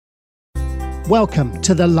Welcome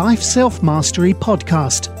to the Life Self-Mastery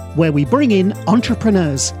Podcast, where we bring in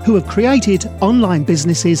entrepreneurs who have created online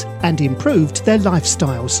businesses and improved their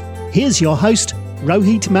lifestyles. Here's your host,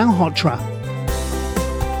 Rohit Malhotra.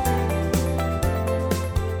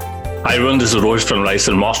 Hi everyone, this is Rohit from Life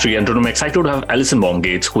Self-Mastery, and today I'm excited to have Allison Baum,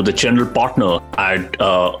 who's the general partner at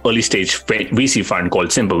early stage VC fund called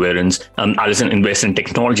Simperverance. Allison invests in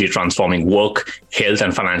technology transforming work, health,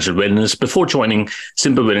 and financial wellness. Before joining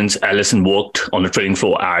Simperverance, Allison worked on the trading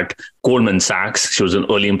floor at Goldman Sachs. She was an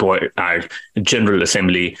early employee at General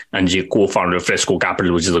Assembly, and she co-founded Fresco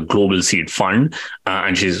Capital, which is a global seed fund.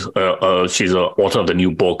 And she's an author of the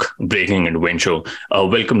new book, Breaking into Venture.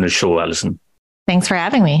 Welcome to the show, Allison. Thanks for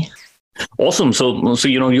having me. Awesome. So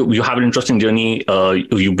you have an interesting journey.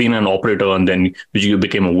 You've been an operator and then you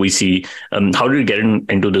became a VC. How did you get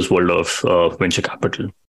into this world of venture capital?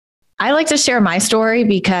 I like to share my story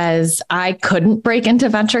because I couldn't break into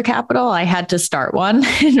venture capital. I had to start one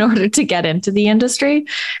in order to get into the industry.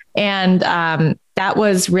 And that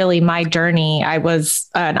was really my journey. I was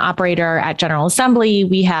an operator at General Assembly.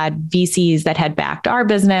 We had VCs that had backed our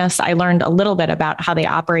business. I learned a little bit about how they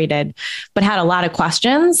operated, but had a lot of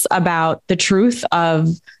questions about the truth of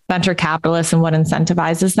venture capitalists and what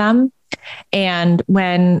incentivizes them. And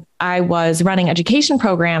when I was running education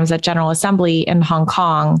programs at General Assembly in Hong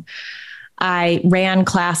Kong, I ran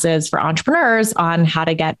classes for entrepreneurs on how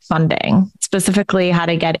to get funding, specifically how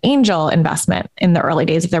to get angel investment in the early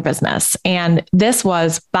days of their business. And this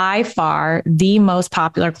was by far the most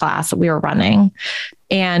popular class that we were running.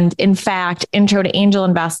 And in fact, Intro to Angel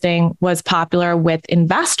Investing was popular with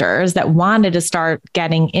investors that wanted to start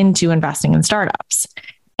getting into investing in startups.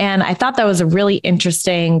 And I thought that was a really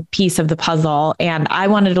interesting piece of the puzzle. And I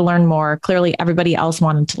wanted to learn more. Clearly, everybody else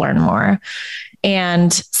wanted to learn more.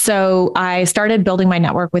 And so I started building my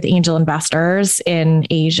network with angel investors in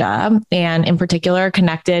Asia, and in particular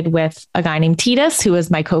connected with a guy named Titus, who is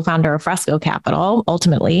my co-founder of Fresco Capital,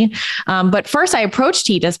 ultimately. But first I approached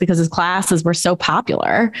Titus because his classes were so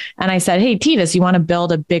popular. And I said, hey, Titus, you want to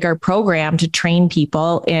build a bigger program to train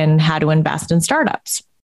people in how to invest in startups?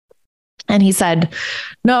 And he said,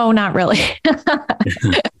 no, not really.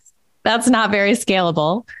 That's not very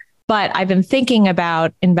scalable. But I've been thinking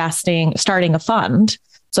about starting a fund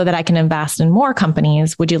so that I can invest in more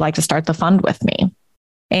companies. Would you like to start the fund with me?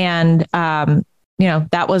 And,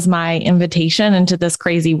 that was my invitation into this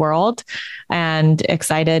crazy world, and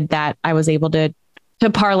excited that I was able to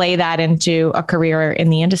parlay that into a career in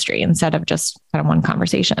the industry instead of just kind of one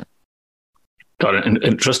conversation. Got it.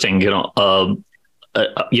 Interesting.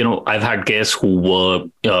 I've had guests who were,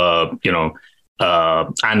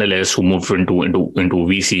 analysts who moved into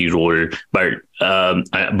VC role,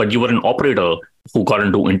 but you were an operator who got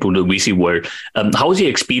into the VC world. How was your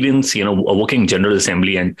experience, working General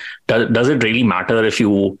Assembly, and does it really matter if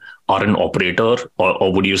you are an operator,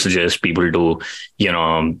 or would you suggest people to,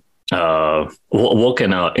 work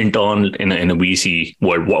in a intern in a VC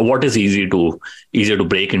world? What is easier to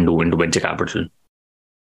break into venture capital?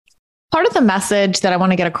 Part of the message that I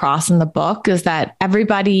want to get across in the book is that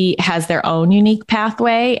everybody has their own unique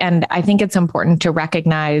pathway. And I think it's important to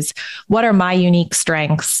recognize, what are my unique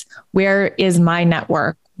strengths? Where is my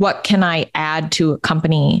network? What can I add to a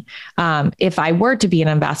company? If I were to be an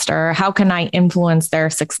investor, how can I influence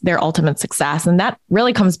their ultimate success? And that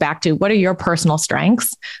really comes back to, what are your personal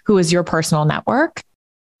strengths? Who is your personal network?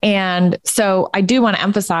 And so I do want to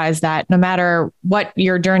emphasize that no matter what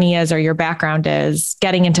your journey is or your background is,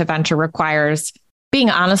 getting into venture requires being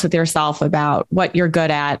honest with yourself about what you're good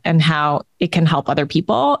at and how it can help other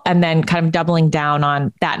people, and then kind of doubling down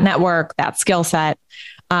on that network, that skill set.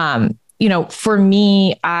 For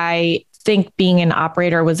me, I think being an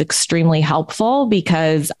operator was extremely helpful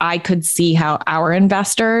because I could see how our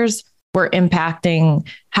investors were impacting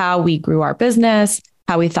how we grew our business,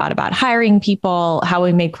 how we thought about hiring people, how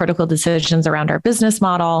we made critical decisions around our business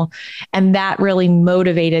model. And that really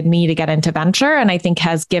motivated me to get into venture, and I think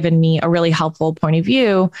has given me a really helpful point of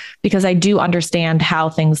view because I do understand how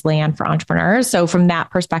things land for entrepreneurs. So from that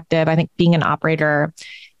perspective, I think being an operator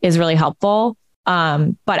is really helpful.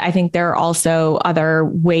 But I think there are also other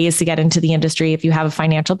ways to get into the industry if you have a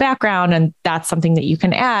financial background, and that's something that you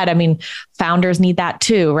can add. I mean, founders need that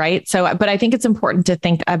too, right? So, but I think it's important to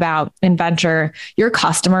think about in venture, your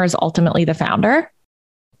customer is ultimately the founder,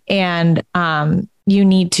 and you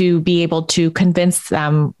need to be able to convince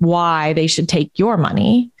them why they should take your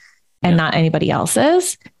money. and not anybody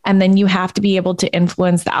else's. And then you have to be able to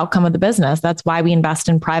influence the outcome of the business. That's why we invest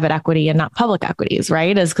in private equity and not public equities,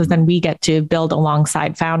 right? Is because then we get to build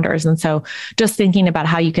alongside founders. And so just thinking about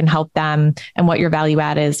how you can help them and what your value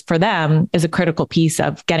add is for them is a critical piece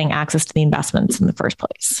of getting access to the investments in the first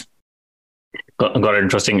place. Got it.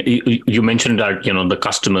 Interesting. You mentioned that, the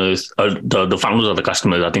customers, the founders are the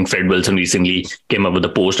customers. I think Fred Wilson recently came up with a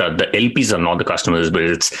post that the LPs are not the customers, but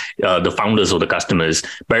it's the founders of the customers.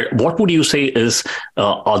 But what would you say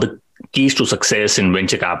are the keys to success in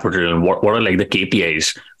venture capital, and what are like the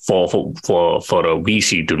KPIs for a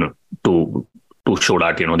VC to show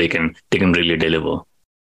that they can really deliver?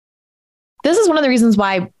 This is one of the reasons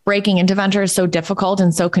why breaking into venture is so difficult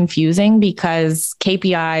and so confusing, because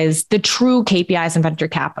KPIs, the true KPIs in venture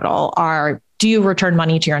capital are, do you return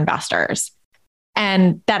money to your investors?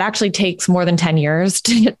 And that actually takes more than 10 years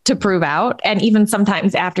to prove out. And even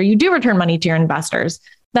sometimes after you do return money to your investors,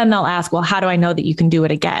 then they'll ask, well, how do I know that you can do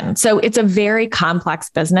it again? So it's a very complex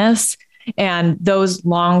business. And those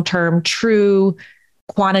long-term true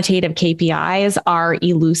quantitative KPIs are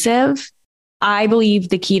elusive. I believe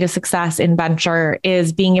the key to success in venture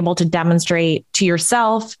is being able to demonstrate to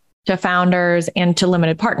yourself, to founders, and to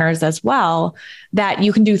limited partners as well, that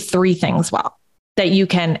you can do three things well, that you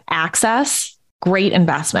can access great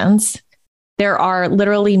investments. There are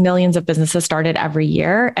literally millions of businesses started every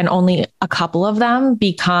year, and only a couple of them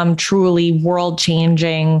become truly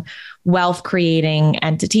world-changing, wealth-creating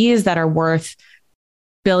entities that are worth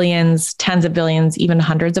billions, tens of billions, even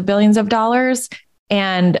hundreds of billions of dollars.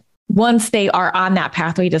 And once they are on that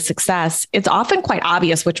pathway to success, it's often quite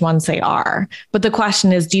obvious which ones they are. But the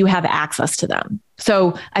question is, do you have access to them?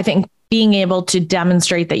 So I think being able to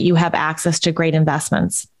demonstrate that you have access to great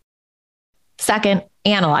investments. Second,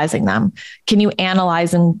 analyzing them. Can you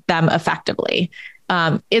analyze them effectively?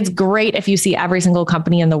 It's great if you see every single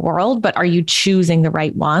company in the world, but are you choosing the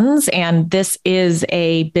right ones? And this is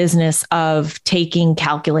a business of taking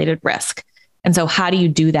calculated risk. And so how do you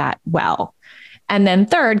do that well? And then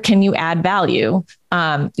third, can you add value?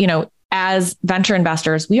 As venture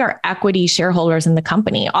investors, we are equity shareholders in the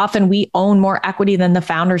company. Often we own more equity than the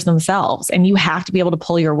founders themselves, and you have to be able to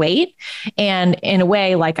pull your weight. And in a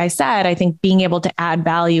way, like I said, I think being able to add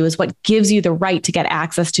value is what gives you the right to get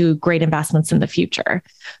access to great investments in the future.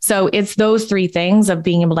 So it's those three things of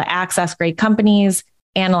being able to access great companies,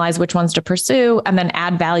 analyze which ones to pursue, and then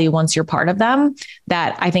add value once you're part of them,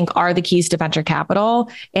 that I think are the keys to venture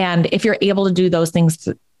capital. And if you're able to do those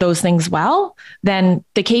things well, then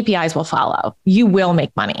the KPIs will follow. You will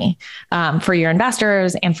make money for your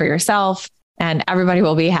investors and for yourself, and everybody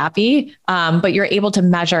will be happy. But you're able to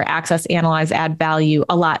measure, access, analyze, add value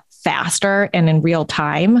a lot faster and in real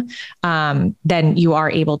time than you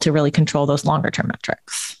are able to really control those longer term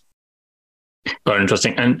metrics. Very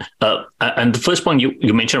interesting. And the first point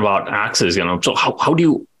you mentioned about access, so how do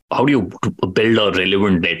you build a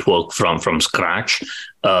relevant network from scratch?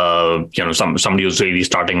 Somebody who's really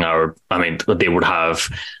starting out, they would have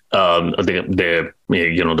the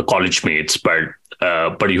college mates, but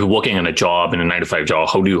if you're working in a job, in a 9-to-5 job,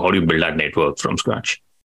 how do you build that network from scratch?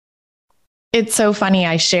 It's so funny.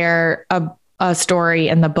 I share a story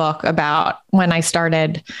in the book about when I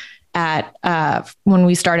started when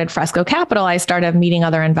we started Fresco Capital. I started meeting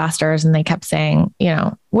other investors, and they kept saying,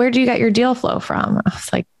 where do you get your deal flow from? I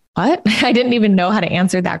was like, what? I didn't even know how to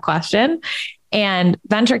answer that question. And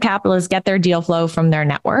venture capitalists get their deal flow from their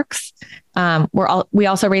networks. We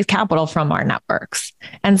also raise capital from our networks.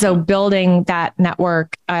 And so building that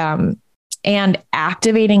network and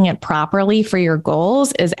activating it properly for your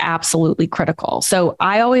goals is absolutely critical. So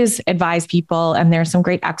I always advise people, and there's some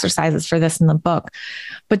great exercises for this in the book,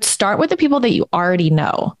 but start with the people that you already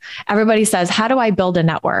know. Everybody says, how do I build a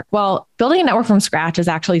network? Well, building a network from scratch is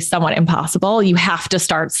actually somewhat impossible. You have to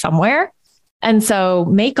start somewhere. And so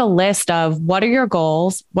make a list of what are your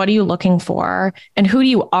goals? What are you looking for? And who do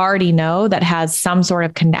you already know that has some sort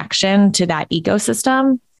of connection to that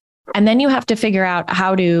ecosystem? And then you have to figure out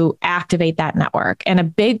how to activate that network. And a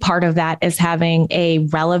big part of that is having a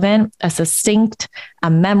relevant, a succinct,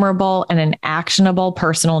 a memorable, and an actionable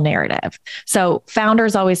personal narrative. So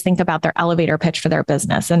founders always think about their elevator pitch for their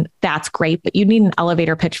business, and that's great, but you need an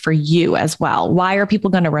elevator pitch for you as well. Why are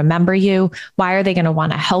people going to remember you? Why are they going to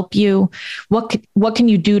want to help you? What can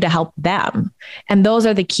you do to help them? And those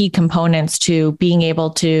are the key components to being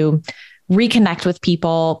able to reconnect with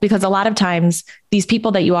people, because a lot of times these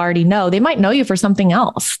people that you already know, they might know you for something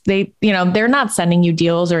else. They're not sending you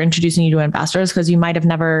deals or introducing you to investors because you might have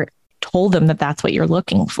never told them that that's what you're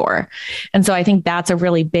looking for. And so I think that's a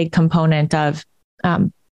really big component of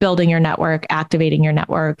building your network, activating your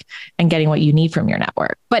network, and getting what you need from your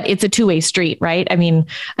network. But it's a two-way street, right? I mean,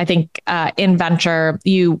 I think in venture,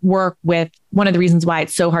 you work with, one of the reasons why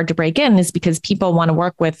it's so hard to break in is because people want to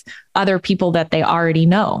work with other people that they already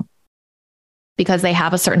know, because they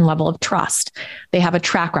have a certain level of trust. They have a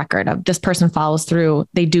track record of this person follows through.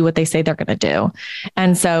 They do what they say they're going to do.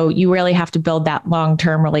 And so you really have to build that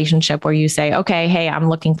long-term relationship where you say, okay, hey, I'm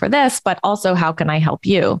looking for this, but also how can I help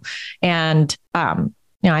you? And,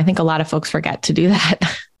 I think a lot of folks forget to do that.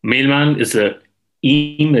 Mailman is an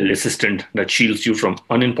email assistant that shields you from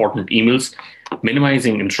unimportant emails,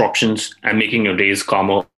 minimizing interruptions and making your days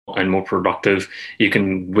calmer and more productive. You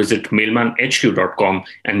can visit mailmanhq.com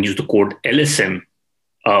and use the code LSM,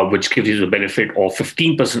 which gives you the benefit of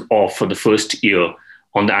 15% off for the first year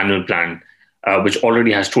on the annual plan, which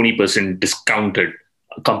already has 20% discounted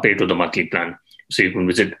compared to the monthly plan. So you can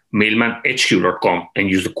visit mailmanhq.com and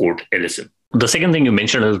use the code LSM. The second thing you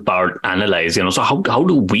mentioned is about analyze. So how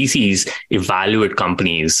do VCs evaluate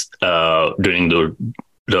companies during the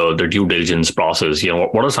due diligence process?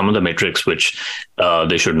 What are some of the metrics which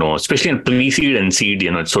they should know, especially in pre-seed and seed?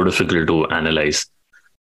 It's so difficult to analyze.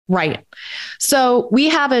 Right. So we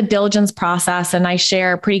have a diligence process, and I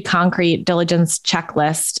share a pretty concrete diligence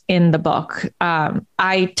checklist in the book.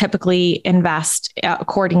 I typically invest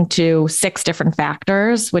according to 6 different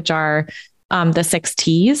factors, which are the 6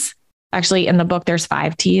 T's. Actually, in the book, there's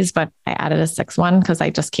 5 T's, but I added a 6th one because I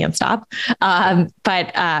just can't stop.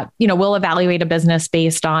 We'll evaluate a business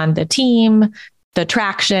based on the team, the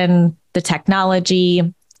traction, the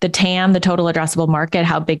technology, the TAM, the total addressable market,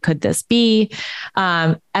 how big could this be,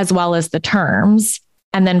 as well as the terms,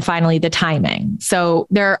 and then finally the timing. So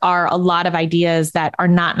there are a lot of ideas that are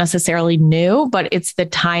not necessarily new, but it's the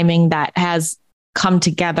timing that has come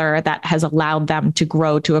together that has allowed them to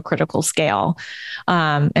grow to a critical scale.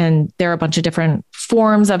 And there are a bunch of different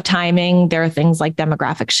forms of timing. There are things like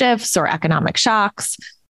demographic shifts or economic shocks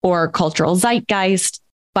or cultural zeitgeist,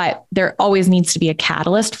 but there always needs to be a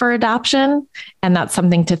catalyst for adoption. And that's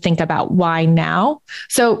something to think about. Why now?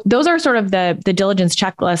 So those are sort of the diligence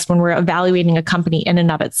checklist when we're evaluating a company in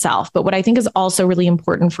and of itself. But what I think is also really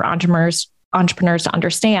important for entrepreneurs to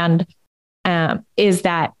understand is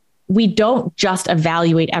that we don't just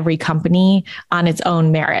evaluate every company on its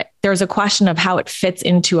own merit. There's a question of how it fits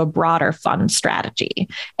into a broader fund strategy.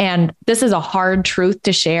 And this is a hard truth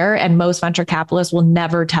to share. And most venture capitalists will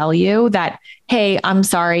never tell you that, hey, I'm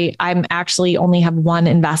sorry, I'm actually only have one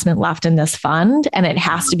investment left in this fund, and it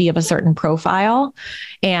has to be of a certain profile.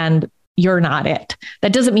 And you're not it.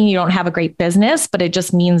 That doesn't mean you don't have a great business, but it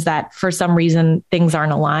just means that for some reason, things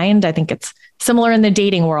aren't aligned. I think it's similar in the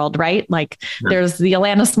dating world, right? Like there's the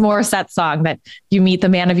Alanis Morissette song that you meet the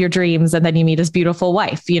man of your dreams and then you meet his beautiful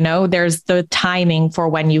wife. There's the timing for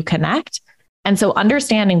when you connect. And so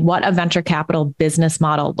understanding what a venture capital business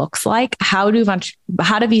model looks like, how do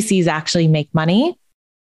VCs actually make money?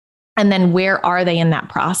 And then where are they in that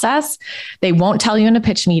process? They won't tell you in a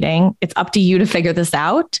pitch meeting. It's up to you to figure this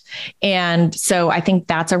out. And so I think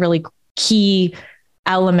that's a really key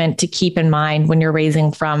element to keep in mind when you're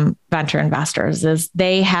raising from venture investors is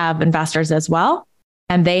they have investors as well.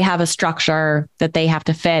 And they have a structure that they have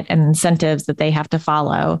to fit and incentives that they have to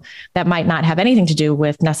follow that might not have anything to do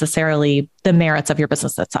with necessarily the merits of your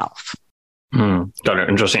business itself. Got it.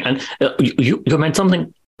 Interesting. And you meant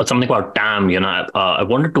something about TAM. I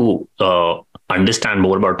wanted to understand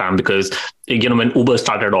more about TAM because when Uber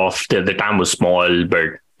started off, the TAM was small, but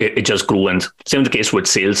it just grew. And same the case with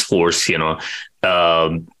Salesforce.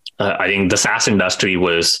 I think the SaaS industry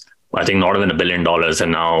was, not even $1 billion,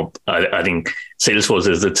 and now I think Salesforce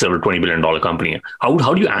is a several $20 billion company.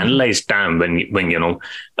 How do you analyze TAM when you're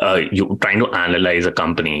trying to analyze a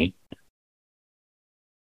company?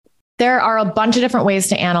 There are a bunch of different ways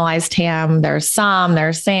to analyze TAM. There's SOM,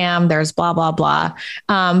 there's SAM, there's blah, blah, blah.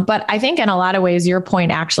 But I think in a lot of ways, your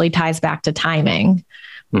point actually ties back to timing,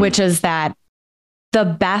 which is that the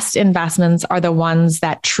best investments are the ones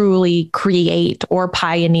that truly create or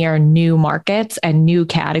pioneer new markets and new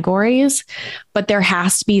categories. But there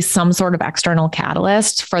has to be some sort of external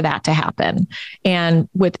catalyst for that to happen. And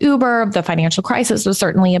with Uber, the financial crisis was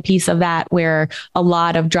certainly a piece of that, where a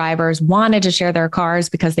lot of drivers wanted to share their cars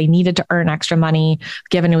because they needed to earn extra money,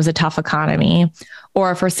 given it was a tough economy.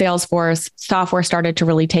 Or for Salesforce, software started to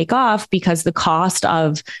really take off because the cost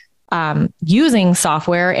of using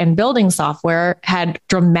software and building software had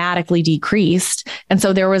dramatically decreased. And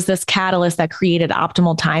so there was this catalyst that created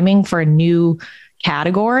optimal timing for a new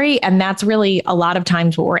category. And that's really a lot of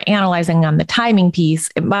times what we're analyzing on the timing piece.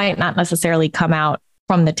 It might not necessarily come out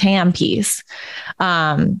from the TAM piece.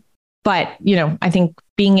 But, I think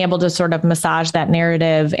being able to sort of massage that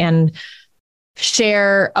narrative and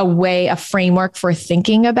share a framework for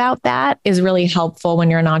thinking about that is really helpful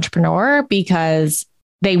when you're an entrepreneur, because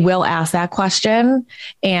they will ask that question.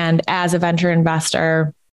 And as a venture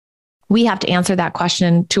investor, we have to answer that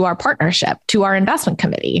question to our partnership, to our investment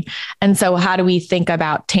committee. And so how do we think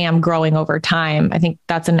about TAM growing over time? I think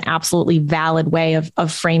that's an absolutely valid way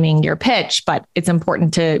of framing your pitch, but it's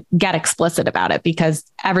important to get explicit about it because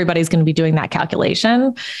everybody's going to be doing that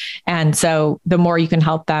calculation. And so the more you can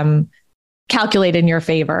help them calculate in your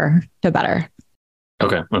favor, the better.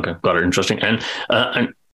 Okay. Got it. Interesting.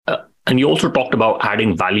 And you also talked about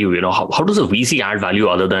adding value. How does a VC add value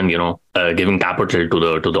other than giving capital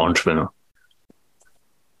to the entrepreneur?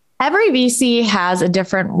 Every VC has a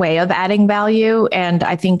different way of adding value, and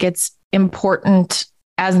I think it's important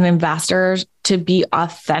as an investor to be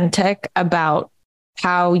authentic about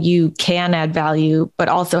how you can add value, but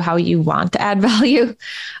also how you want to add value.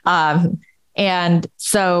 And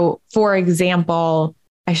so, for example,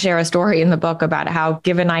 I share a story in the book about how,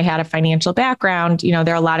 given I had a financial background, there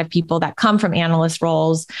are a lot of people that come from analyst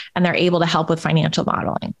roles and they're able to help with financial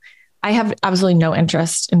modeling. I have absolutely no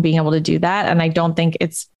interest in being able to do that. And I don't think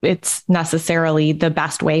it's necessarily the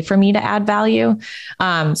best way for me to add value.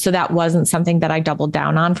 So that wasn't something that I doubled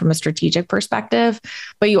down on from a strategic perspective.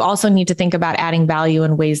 But you also need to think about adding value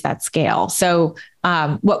in ways that scale. So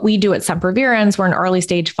what we do at Sempervirens, we're an early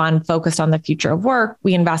stage fund focused on the future of work.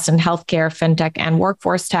 We invest in healthcare, fintech, and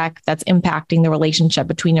workforce tech that's impacting the relationship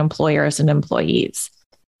between employers and employees.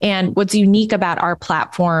 And what's unique about our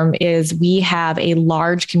platform is we have a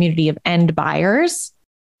large community of end buyers,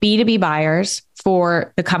 B2B buyers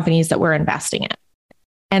for the companies that we're investing in.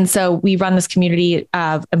 And so we run this community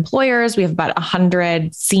of employers. We have about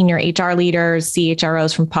 100 senior HR leaders,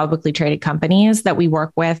 CHROs from publicly traded companies that we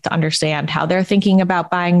work with to understand how they're thinking about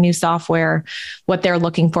buying new software, what they're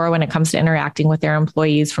looking for when it comes to interacting with their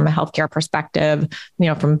employees from a healthcare perspective,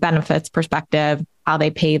 from benefits perspective, how they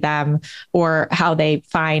pay them, or how they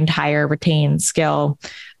find, hire, retain, skill,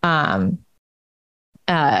 and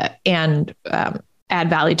add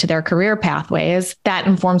value to their career pathways. That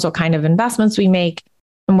informs what kind of investments we make.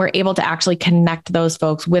 And we're able to actually connect those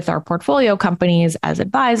folks with our portfolio companies as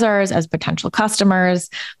advisors, as potential customers,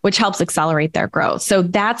 which helps accelerate their growth. So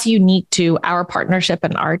that's unique to our partnership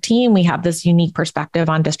and our team. We have this unique perspective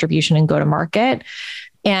on distribution and go to market.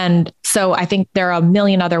 And so I think there are a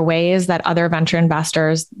million other ways that other venture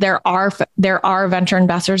investors, there are venture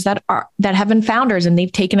investors that have been founders and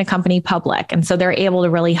they've taken a company public. And so they're able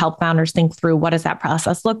to really help founders think through, what does that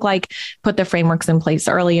process look like, put the frameworks in place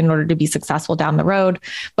early in order to be successful down the road.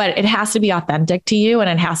 But it has to be authentic to you and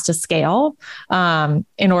it has to scale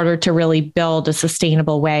in order to really build a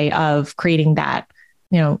sustainable way of creating that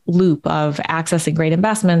loop of accessing great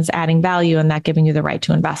investments, adding value, and that giving you the right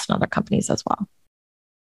to invest in other companies as well.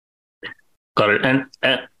 Got it. And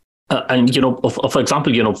for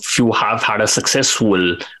example, if you have had a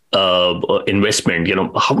successful investment,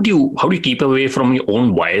 how do you keep away from your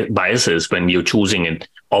own biases when you're choosing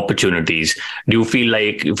opportunities? Do you feel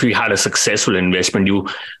like if you had a successful investment, you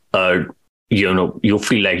feel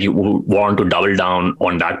like you want to double down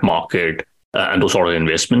on that market and those sort of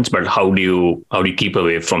investments? But how do you keep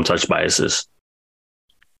away from such biases?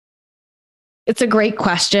 It's a great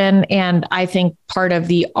question. And I think part of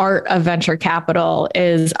the art of venture capital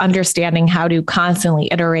is understanding how to constantly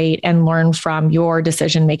iterate and learn from your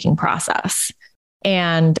decision-making process.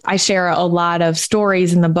 And I share a lot of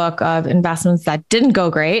stories in the book of investments that didn't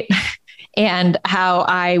go great and how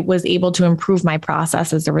I was able to improve my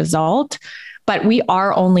process as a result. But we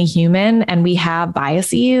are only human and we have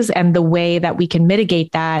biases. And the way that we can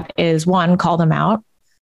mitigate that is, one, call them out.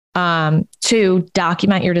 Two,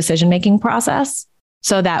 document your decision-making process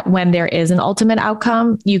so that when there is an ultimate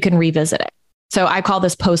outcome, you can revisit it. So I call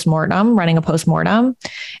this postmortem, running a postmortem.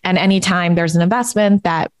 And anytime there's an investment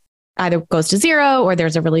that either goes to zero or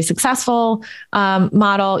there's a really successful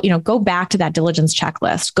model, go back to that diligence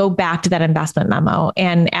checklist, go back to that investment memo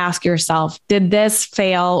and ask yourself, did this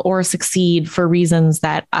fail or succeed for reasons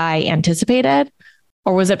that I anticipated?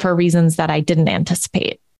 Or was it for reasons that I didn't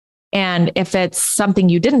anticipate? And if it's something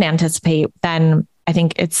you didn't anticipate, then I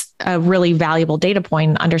think it's a really valuable data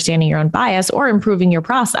point in understanding your own bias or improving your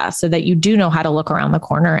process so that you do know how to look around the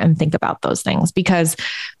corner and think about those things. Because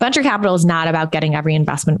venture capital is not about getting every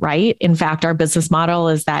investment right. In fact, our business model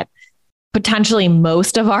is that potentially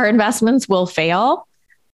most of our investments will fail,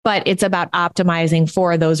 but it's about optimizing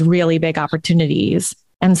for those really big opportunities.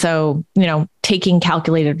 And so, taking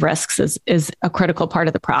calculated risks is a critical part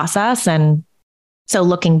of the process. And So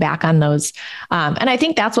looking back on those, and I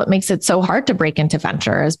think that's what makes it so hard to break into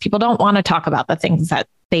venture is people don't want to talk about the things that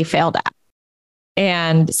they failed at.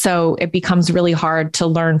 And so it becomes really hard to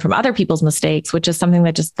learn from other people's mistakes, which is something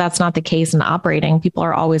that that's not the case in operating. People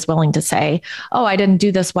are always willing to say, oh, I didn't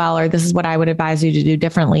do this well, or this is what I would advise you to do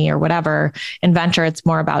differently or whatever. In venture, it's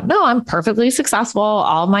more about, no, I'm perfectly successful.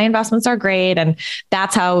 All of my investments are great. And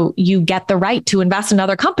that's how you get the right to invest in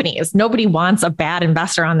other companies. Nobody wants a bad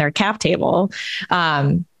investor on their cap table.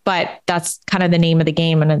 But that's kind of the name of the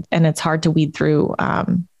game. And it's hard to weed through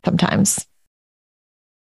sometimes.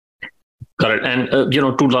 Got it. And,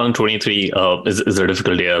 2023 is a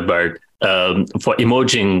difficult year, but for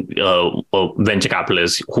emerging venture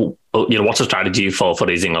capitalists who, what's the strategy for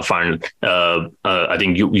raising a fund? I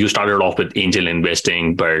think you started off with angel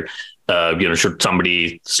investing, but, should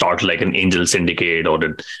somebody start like an angel syndicate or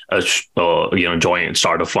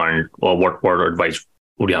start a fund, or what advice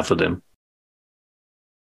would you have for them?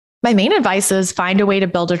 My main advice is find a way to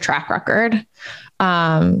build a track record.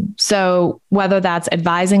 So whether that's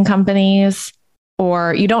advising companies,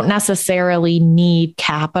 or you don't necessarily need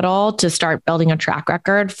capital to start building a track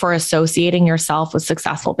record for associating yourself with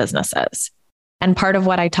successful businesses. And part of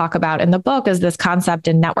what I talk about in the book is this concept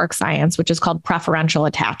in network science, which is called preferential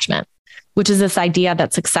attachment, which is this idea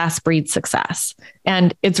that success breeds success.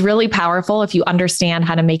 And it's really powerful if you understand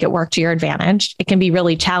how to make it work to your advantage. It can be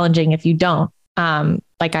really challenging if you don't.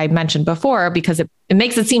 Like I mentioned before, because it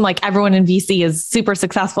makes it seem like everyone in VC is super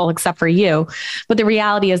successful except for you. But the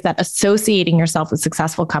reality is that associating yourself with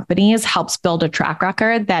successful companies helps build a track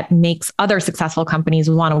record that makes other successful companies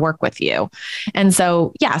want to work with you. And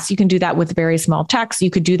so, yes, you can do that with very small checks.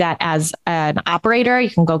 You could do that as an operator.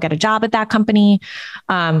 You can go get a job at that company,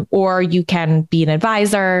 or you can be an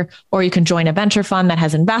advisor, or you can join a venture fund that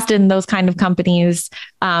has invested in those kind of companies.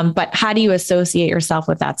 But how do you associate yourself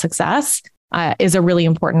with that success? Is a really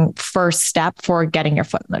important first step for getting your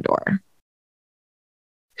foot in the door.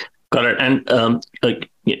 Got it.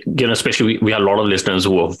 And especially we have a lot of listeners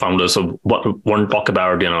who are founders. So want to talk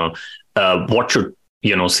about what should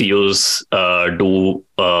CEOs do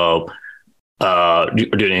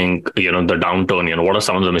during the downturn. What are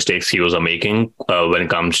some of the mistakes CEOs are making when it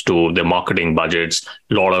comes to their marketing budgets?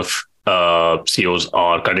 A lot of CEOs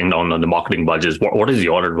are cutting down on the marketing budgets. What is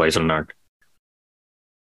your advice on that?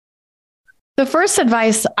 The first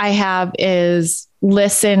advice I have is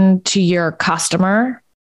listen to your customer.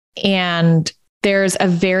 And there's a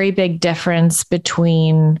very big difference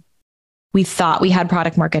between we thought we had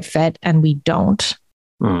product market fit and we don't.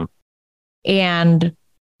 And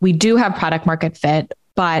we do have product market fit,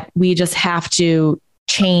 but we just have to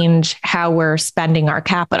change how we're spending our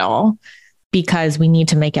capital because we need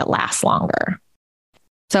to make it last longer.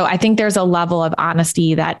 So I think there's a level of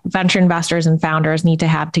honesty that venture investors and founders need to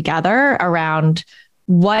have together around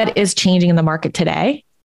what is changing in the market today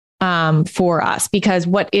for us. Because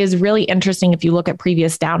what is really interesting, if you look at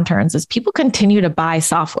previous downturns, is people continue to buy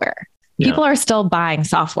software. Yeah. People are still buying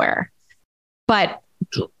software, but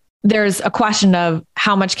there's a question of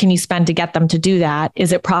how much can you spend to get them to do that?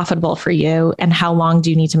 Is it profitable for you? And how long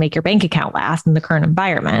do you need to make your bank account last in the current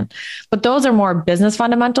environment? But those are more business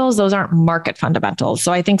fundamentals. Those aren't market fundamentals.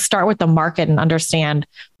 So I think start with the market and understand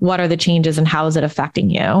what are the changes and how is it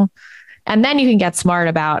affecting you? And then you can get smart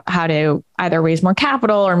about how to either raise more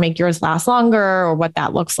capital or make yours last longer or what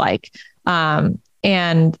that looks like.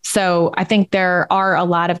 And so I think there are a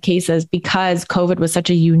lot of cases because COVID was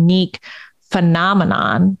such a unique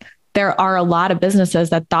phenomenon. There are a lot of businesses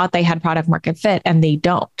that thought they had product market fit and they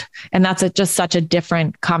don't. And that's just such a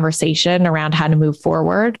different conversation around how to move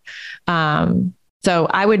forward. So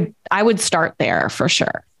I would start there for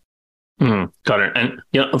sure. Got it. And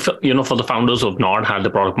for the founders who have not had the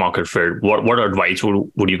product market fit, what advice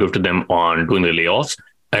would you give to them on doing the layoffs?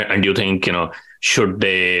 And do you think should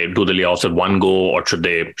they do the layoffs at one go, or should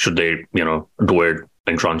they do it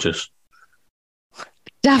in tranches?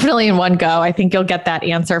 Definitely in one go. I think you'll get that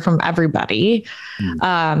answer from everybody.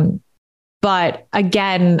 But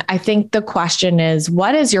again, I think the question is,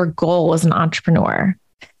 what is your goal as an entrepreneur?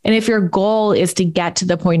 And if your goal is to get to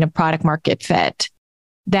the point of product market fit,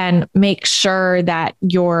 then make sure that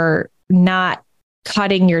you're not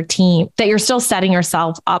cutting your team, that you're still setting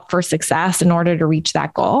yourself up for success in order to reach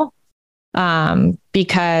that goal.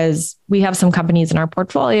 Because we have some companies in our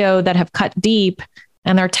portfolio that have cut deep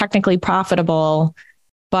and they're technically profitable,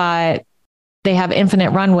 but they have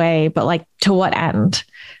infinite runway, but like to what end?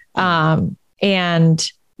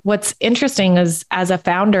 And what's interesting is as a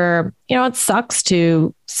founder, it sucks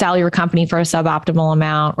to sell your company for a suboptimal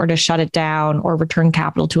amount or to shut it down or return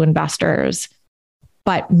capital to investors.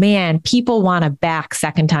 But man, people want to back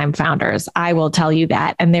second time founders. I will tell you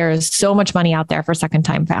that. And there is so much money out there for second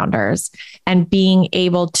time founders, and being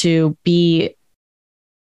able to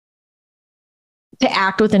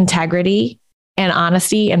act with integrity and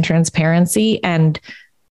honesty and transparency and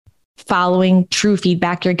following true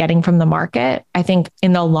feedback you're getting from the market. I think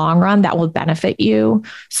in the long run, that will benefit you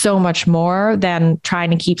so much more than trying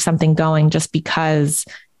to keep something going just because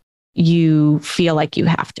you feel like you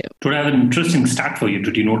have to. Today, I have an interesting stat for you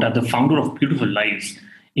to denote that the founder of Beautiful Lives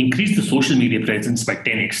increased the social media presence by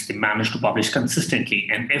 10x. They managed to publish consistently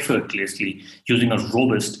and effortlessly using a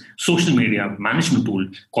robust social media management tool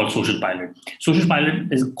called Social Pilot. Social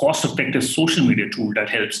Pilot is a cost-effective social media tool that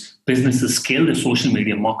helps businesses scale their social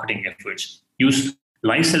media marketing efforts. Use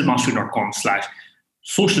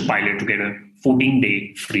lifestylemastry.com/social pilot to get a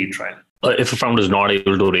 14-day free trial. If a founder is not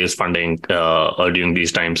able to raise funding during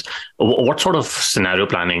these times, what sort of scenario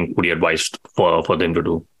planning would you advise for them to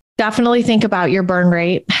do? Definitely think about your burn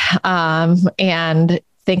rate and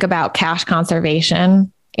think about cash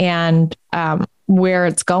conservation and where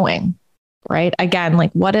it's going, right? Again,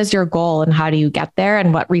 like what is your goal and how do you get there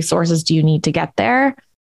and what resources do you need to get there?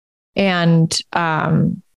 And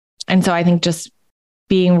so I think just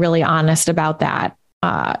being really honest about that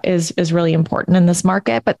is really important in this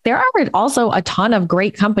market. But there are also a ton of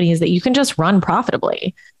great companies that you can just run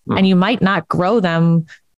profitably, and you might not grow them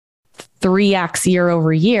 3x year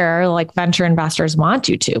over year like venture investors want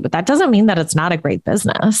you to, but that doesn't mean that it's not a great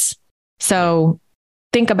business. So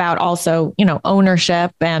think about also,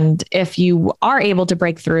 ownership, and if you are able to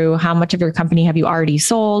break through, how much of your company have you already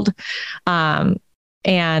sold?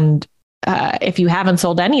 If you haven't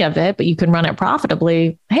sold any of it, but you can run it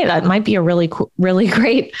profitably, hey, that might be a really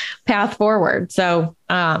great path forward. So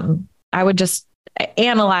I would just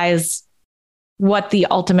analyze what the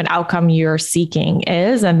ultimate outcome you're seeking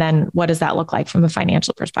is, and then what does that look like from a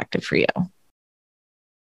financial perspective for you?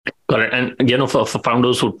 Got it. And for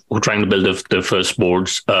founders who are trying to build their first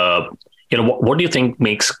boards, what do you think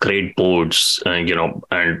makes great boards?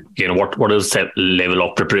 What is the level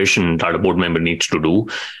of preparation that a board member needs to do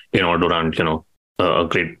in order to run, a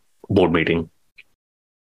great board meeting?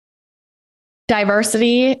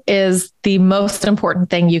 Diversity is the most important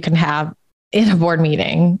thing you can have in a board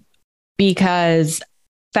meeting, because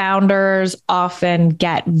founders often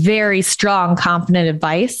get very strong, confident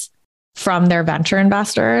advice from their venture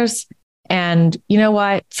investors. And you know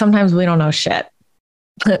what? Sometimes we don't know shit.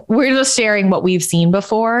 We're just sharing what we've seen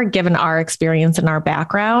before, given our experience and our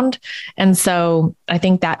background. And so I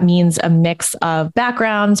think that means a mix of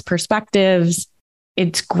backgrounds, perspectives.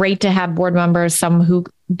 It's great to have board members, some who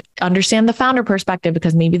understand the founder perspective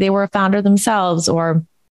because maybe they were a founder themselves, or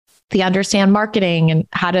they understand marketing and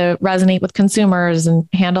how to resonate with consumers and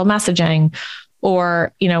handle messaging.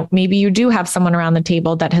 Or, maybe you do have someone around the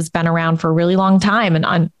table that has been around for a really long time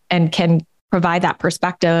and can provide that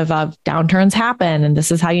perspective of downturns happen and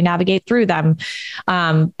this is how you navigate through them.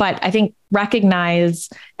 But I think recognize,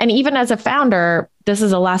 and even as a founder, this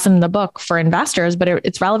is a lesson in the book for investors, but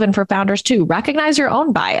it's relevant for founders too. Recognize your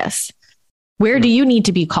own bias. Where do you need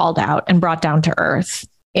to be called out and brought down to earth?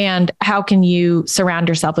 And how can you surround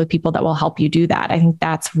yourself with people that will help you do that? I think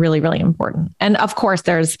that's really, really important. And of course,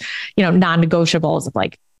 there's, non-negotiables of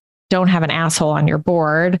like, don't have an asshole on your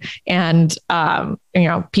board, and,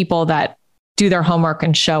 people that do their homework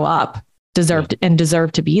and show up deserve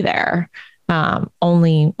to be there.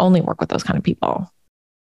 Only work with those kind of people.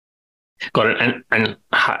 Got it. And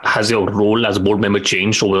has your role as a board member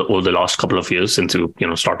changed over the last couple of years since you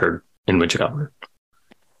started in venture capital?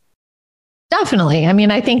 Definitely. I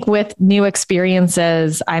mean, I think with new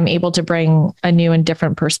experiences, I'm able to bring a new and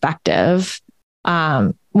different perspective.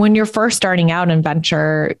 When you're first starting out in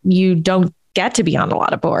venture, you don't get to be on a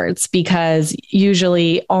lot of boards because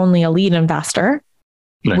usually only a lead investor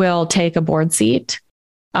will take a board seat.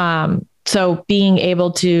 So being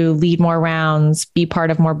able to lead more rounds, be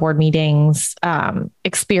part of more board meetings,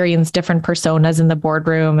 experience different personas in the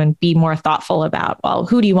boardroom, and be more thoughtful about, well,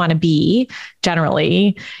 who do you want to be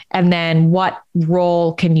generally? And then what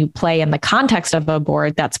role can you play in the context of a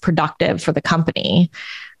board that's productive for the company?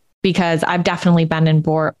 Because I've definitely been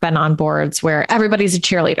on boards where everybody's a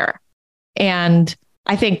cheerleader. And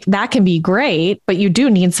I think that can be great, but you do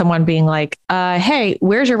need someone being like, hey,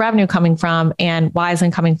 where's your revenue coming from? And why isn't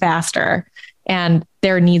it coming faster? And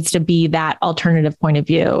there needs to be that alternative point of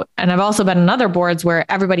view. And I've also been on other boards where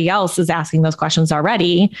everybody else is asking those questions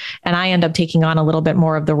already, and I end up taking on a little bit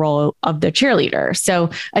more of the role of the cheerleader. So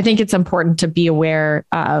I think it's important to be aware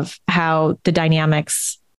of how the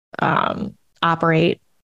dynamics operate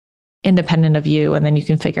independent of you, and then you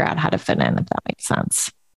can figure out how to fit in, if that makes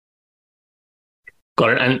sense.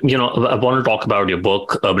 Got it. And, I want to talk about your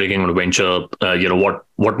book, Breaking into Venture.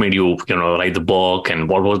 What made you, write the book, and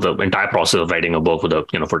what was the entire process of writing a book with a,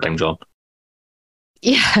 full-time job?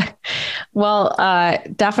 Yeah, well,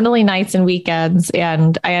 definitely nights and weekends.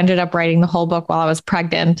 And I ended up writing the whole book while I was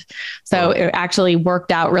pregnant. So It actually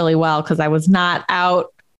worked out really well because I was not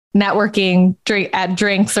out networking at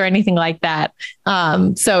drinks or anything like that.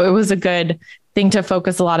 So it was a good thing to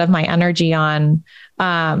focus a lot of my energy on.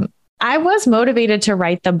 I was motivated to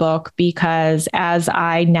write the book because as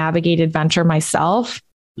I navigated venture myself,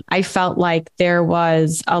 I felt like there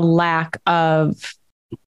was a lack of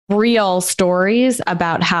real stories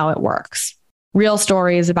about how it works, real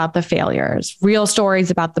stories about the failures, real stories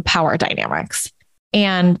about the power dynamics.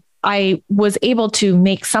 And I was able to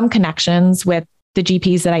make some connections with the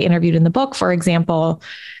GPs that I interviewed in the book, for example,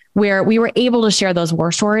 where we were able to share those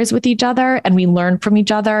war stories with each other and we learned from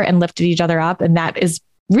each other and lifted each other up. And that is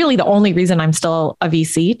really the only reason I'm still a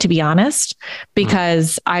VC, to be honest,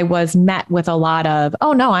 because I was met with a lot of,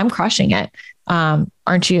 oh no, I'm crushing it.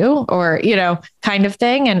 Aren't you? Or, kind of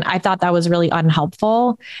thing. And I thought that was really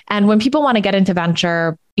unhelpful. And when people want to get into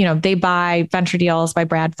venture, they buy Venture Deals by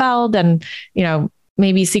Brad Feld and,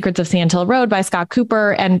 maybe Secrets of Sand Hill Road by Scott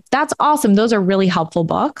Cooper. And that's awesome. Those are really helpful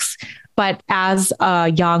books. But as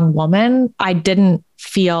a young woman, I didn't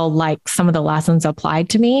feel like some of the lessons applied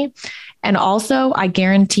to me. And also, I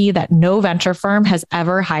guarantee that no venture firm has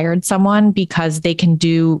ever hired someone because they can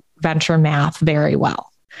do venture math very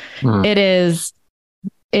well. It's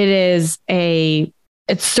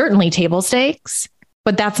certainly table stakes,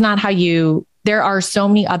 but that's not there are so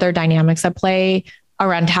many other dynamics at play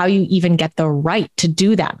around how you even get the right to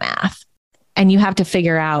do that math. And you have to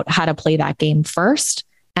figure out how to play that game first.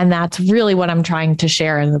 And that's really what I'm trying to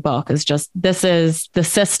share in the book is just, this is the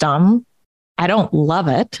system. I don't love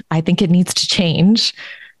it. I think it needs to change,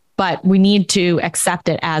 but we need to accept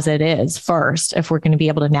it as it is first if we're going to be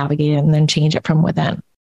able to navigate it and then change it from within.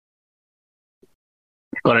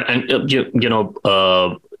 Got it. And you've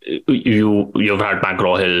had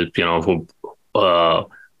McGraw-Hill,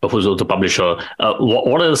 who's the publisher.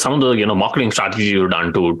 What are some of the marketing strategies you've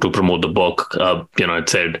done to promote the book? It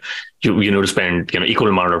said you need to spend equal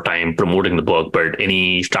amount of time promoting the book, but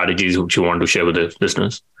any strategies which you want to share with the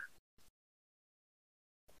listeners?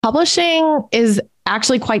 Publishing is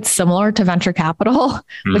actually quite similar to venture capital,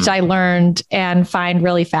 which I learned and find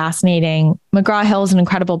really fascinating. McGraw-Hill is an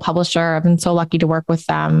incredible publisher. I've been so lucky to work with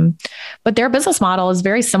them. But their business model is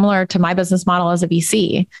very similar to my business model as a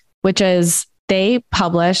VC, which is they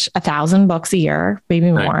publish 1,000 books a year,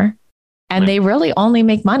 maybe more, and they really only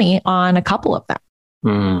make money on a couple of them.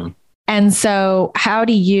 And so how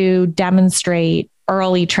do you demonstrate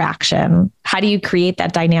early traction? How do you create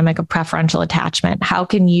that dynamic of preferential attachment? How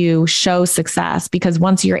can you show success? Because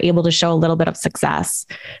once you're able to show a little bit of success,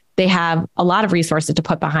 they have a lot of resources to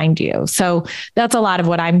put behind you. So that's a lot of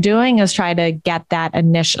what I'm doing is try to get that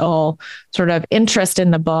initial sort of interest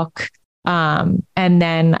in the book. And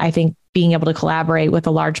then I think being able to collaborate with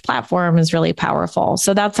a large platform is really powerful.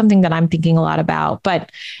 So that's something that I'm thinking a lot about.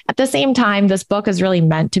 But at the same time, this book is really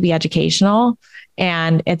meant to be educational,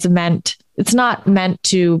 and it's not meant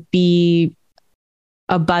to be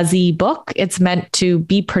a buzzy book. It's meant to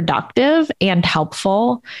be productive and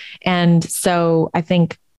helpful. And so I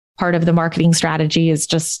think part of the marketing strategy is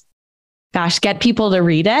just, get people to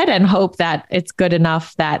read it and hope that it's good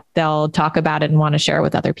enough that they'll talk about it and want to share it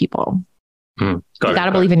with other people. You got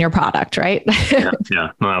to believe in your product, right?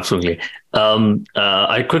 No, absolutely.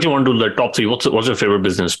 I quickly want to do the top three. What's your favorite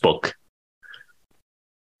business book?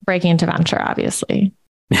 Breaking into Venture, obviously.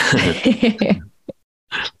 Got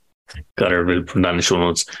it. We'll put that in the show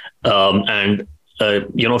notes. And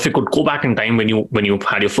if you could go back in time when you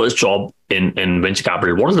had your first job in venture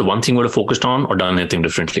capital, what is the one thing you would have focused on or done anything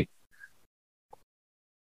differently?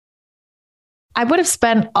 I would have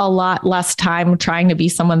spent a lot less time trying to be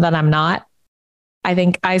someone that I'm not. I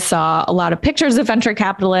think I saw a lot of pictures of venture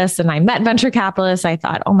capitalists and I met venture capitalists. I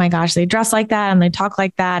thought, oh my gosh, they dress like that and they talk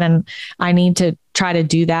like that. And I need to try to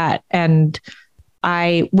do that. And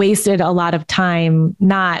I wasted a lot of time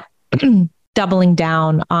not doubling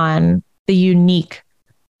down on the unique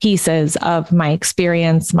pieces of my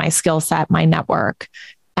experience, my skill set, my network.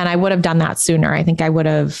 And I would have done that sooner. I think I would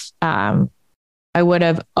have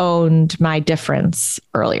owned my difference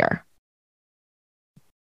earlier.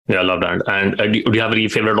 Yeah, I love that. And do you have any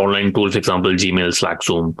favorite online tools, for example, Gmail, Slack,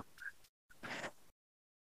 Zoom?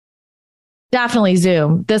 Definitely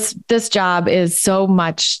Zoom. This job is so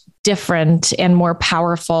much different and more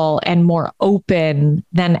powerful and more open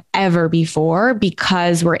than ever before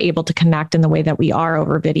because we're able to connect in the way that we are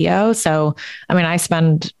over video. So, I mean, I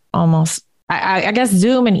spend almost I guess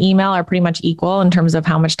Zoom and email are pretty much equal in terms of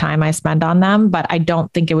how much time I spend on them, but I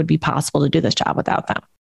don't think it would be possible to do this job without them.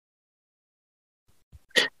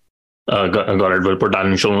 Got it. We'll put that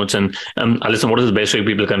in show notes. And Allison, what is the best way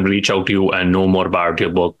people can reach out to you and know more about your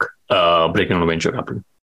book, Breaking Into Venture Capital?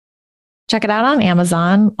 Check it out on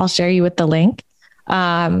Amazon. I'll share you with the link.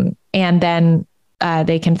 And then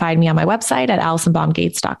they can find me on my website at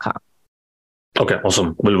AllisonBaumGates.com. Okay,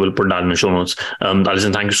 awesome. We'll put that in the show notes.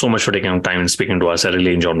 Allison, thank you so much for taking the time and speaking to us. I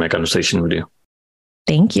really enjoyed my conversation with you.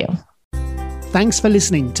 Thank you. Thanks for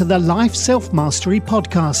listening to the Life Self-Mastery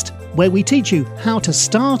podcast, where we teach you how to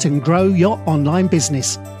start and grow your online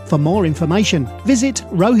business. For more information, visit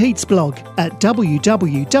Rohit's blog at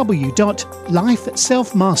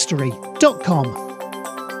www.lifeselfmastery.com.